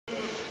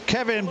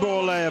Kevin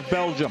Bourlet of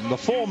Belgium, the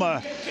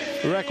former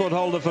record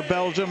holder for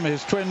Belgium.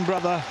 His twin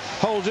brother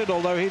holds it,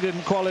 although he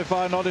didn't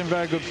qualify, not in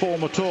very good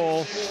form at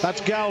all.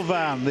 That's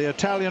Galvan, the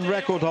Italian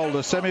record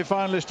holder,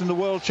 semi-finalist in the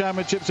World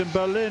Championships in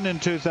Berlin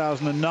in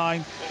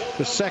 2009,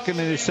 the second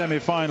in his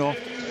semi-final.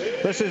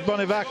 This is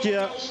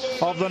Bonivacia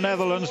of the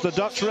Netherlands, the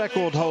Dutch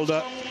record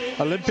holder,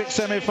 Olympic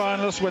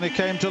semi-finalist when he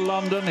came to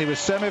London. He was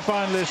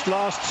semi-finalist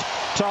last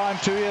time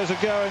 2 years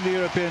ago in the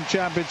European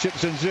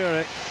Championships in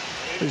Zurich.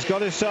 He's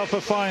got himself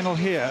a final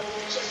here.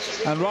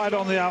 And right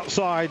on the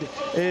outside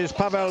is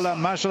Pavel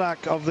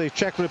Maslach of the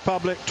Czech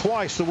Republic,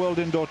 twice the world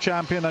indoor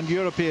champion and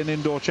European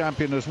indoor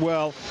champion as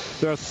well.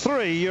 There are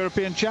 3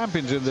 European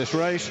champions in this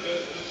race.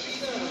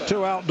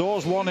 2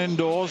 outdoors, 1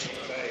 indoors.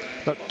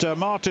 But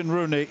Martin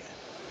Rooney,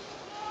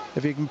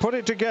 if he can put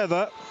it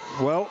together,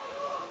 well,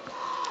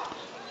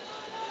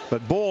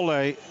 but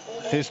Bourlet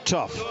is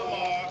tough.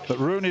 But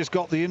Rooney's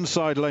got the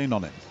inside lane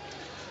on him.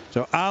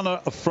 So Anna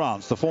of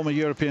France, the former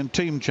European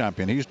team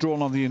champion, he's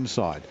drawn on the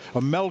inside.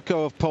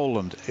 Melko of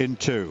Poland in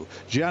 2.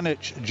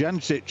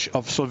 Jancic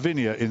of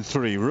Slovenia in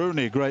 3.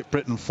 Rooney, Great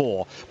Britain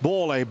 4.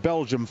 Bourlet,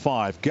 Belgium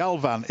 5.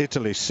 Galvan,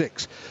 Italy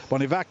 6.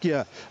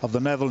 Bonivacia of the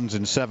Netherlands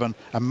in 7.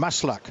 And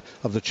Maslach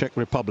of the Czech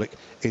Republic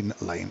in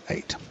lane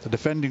 8. The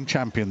defending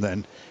champion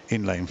then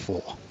in lane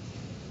 4.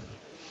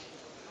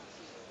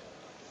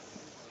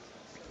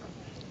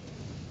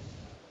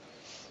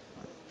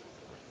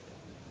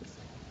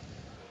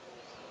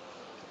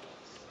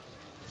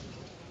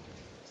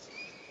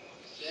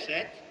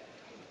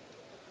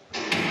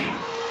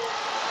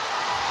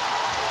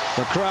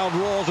 The crowd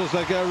roars as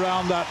they go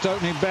round that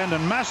opening bend,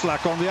 and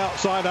Maslach on the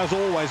outside, as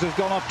always, has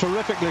gone off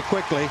terrifically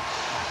quickly,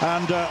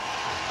 and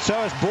so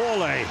has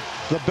Bourlet,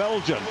 the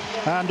Belgian,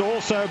 and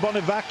also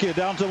Bonivacia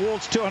down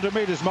towards 200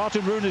 metres.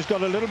 Martin Rooney's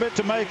got a little bit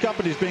to make up,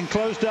 and he's been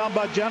closed down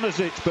by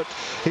Jancic, but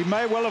he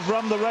may well have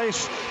run the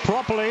race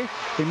properly.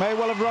 He may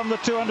well have run the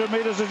 200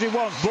 metres as he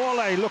wants.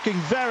 Bourlet looking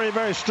very,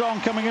 very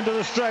strong coming into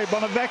the straight.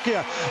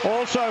 Bonivacia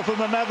also from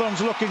the Netherlands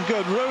looking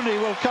good. Rooney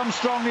will come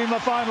strongly in the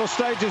final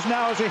stages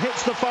now as he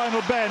hits the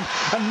final bend,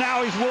 and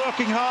now he's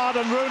working hard,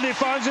 and Rooney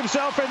finds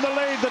himself in the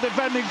lead, the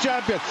defending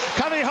champion.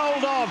 Can he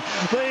hold on?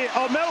 The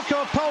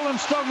Melko of Poland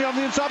strongly on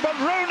the inside, but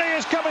Rooney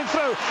is coming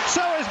through.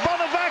 So is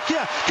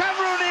Bonivacia. Can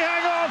Rooney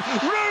hang on?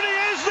 Rooney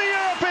is the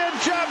European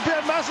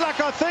champion.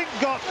 Maslach, I think,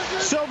 got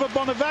silver.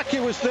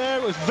 Bonivacia was there.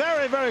 It was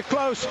very, very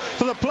close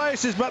for the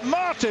places, but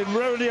Martin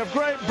Rooney of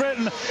Great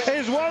Britain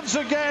is once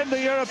again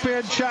the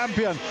European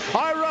champion.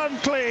 I run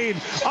clean.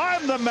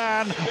 I'm the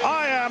man.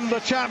 I am the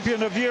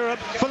champion of Europe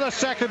for the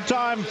second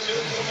time.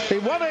 He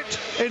won it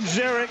in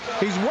Zurich.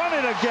 He's won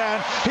it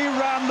again. He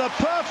ran the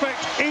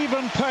perfect,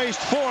 even-paced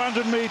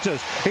 400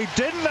 metres. He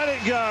didn't let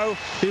it go.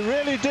 He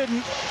really didn't.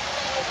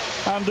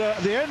 And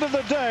at the end of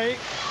the day,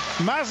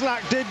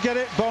 Maslach did get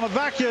it.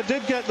 Bonivacia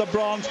did get the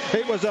bronze.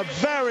 It was a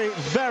very,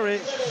 very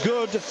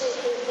good,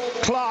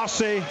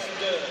 classy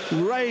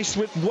race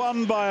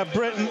won by a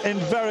Briton in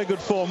very good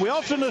form. We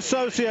often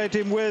associate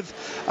him with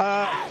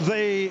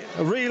the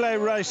relay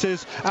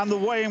races and the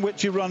way in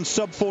which he runs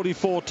sub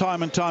 44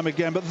 time and time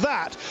again, but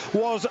that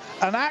was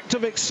an act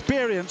of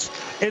experience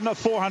in the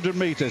 400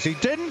 metres. He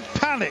didn't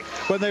panic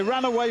when they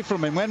ran away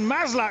from him. When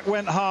Maslach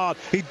went hard,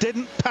 he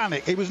didn't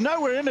panic. He was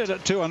nowhere in it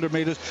at 200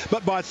 metres,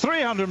 but by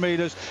 300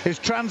 metres, his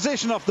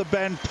transition off the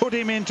bend put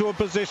him into a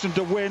position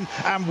to win,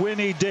 and win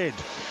he did.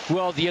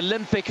 Well, the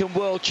Olympic and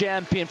world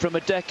champion from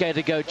a decade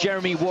ago,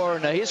 Jeremy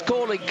Wariner, his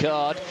calling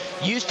card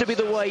used to be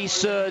the way he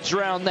surged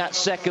round that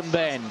second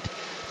bend.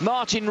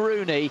 Martin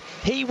Rooney,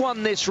 he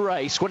won this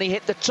race when he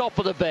hit the top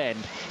of the bend.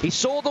 He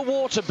saw the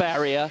water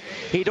barrier.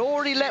 He'd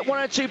already let 1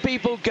 or 2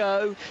 people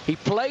go. He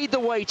played the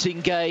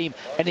waiting game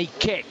and he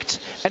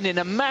kicked. And in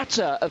a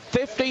matter of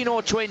 15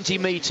 or 20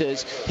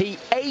 metres, he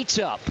ate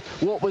up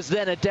what was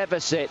then a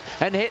deficit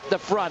and hit the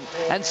front.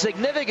 And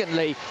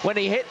significantly, when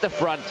he hit the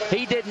front,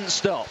 he didn't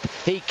stop.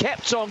 He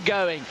kept on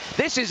going.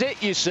 This is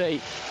it, you see,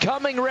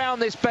 coming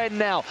round this bend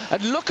now.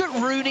 And look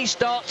at Rooney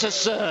start to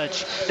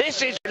surge.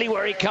 This is really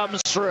where he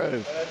comes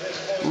through.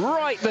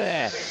 Right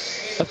there.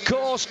 Of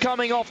course,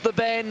 coming off the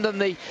bend and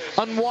the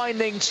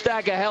unwinding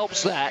stagger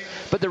helps that.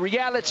 But the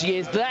reality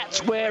is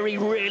that's where he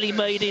really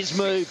made his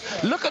move.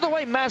 Look at the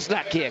way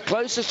Maslach here,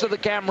 closest to the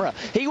camera.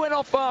 He went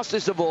off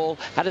fastest of all,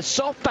 had a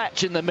soft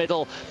patch in the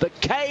middle, but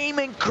came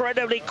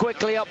incredibly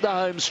quickly up the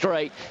home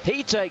straight.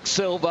 He takes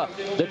silver.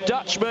 The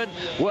Dutchman,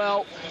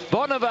 well,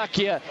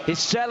 Bonivacia is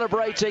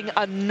celebrating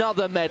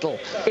another medal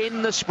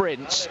in the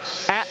sprints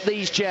at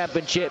these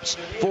championships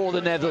for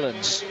the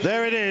Netherlands.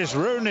 There it is,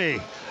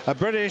 Rooney, a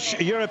British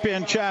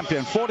European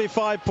champion,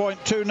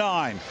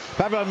 45.29.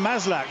 Pavel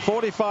Maslach,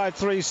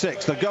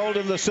 45.36. The gold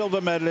and the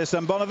silver medalist,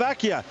 and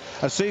Bonivacia,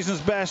 a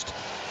season's best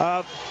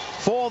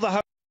for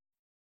the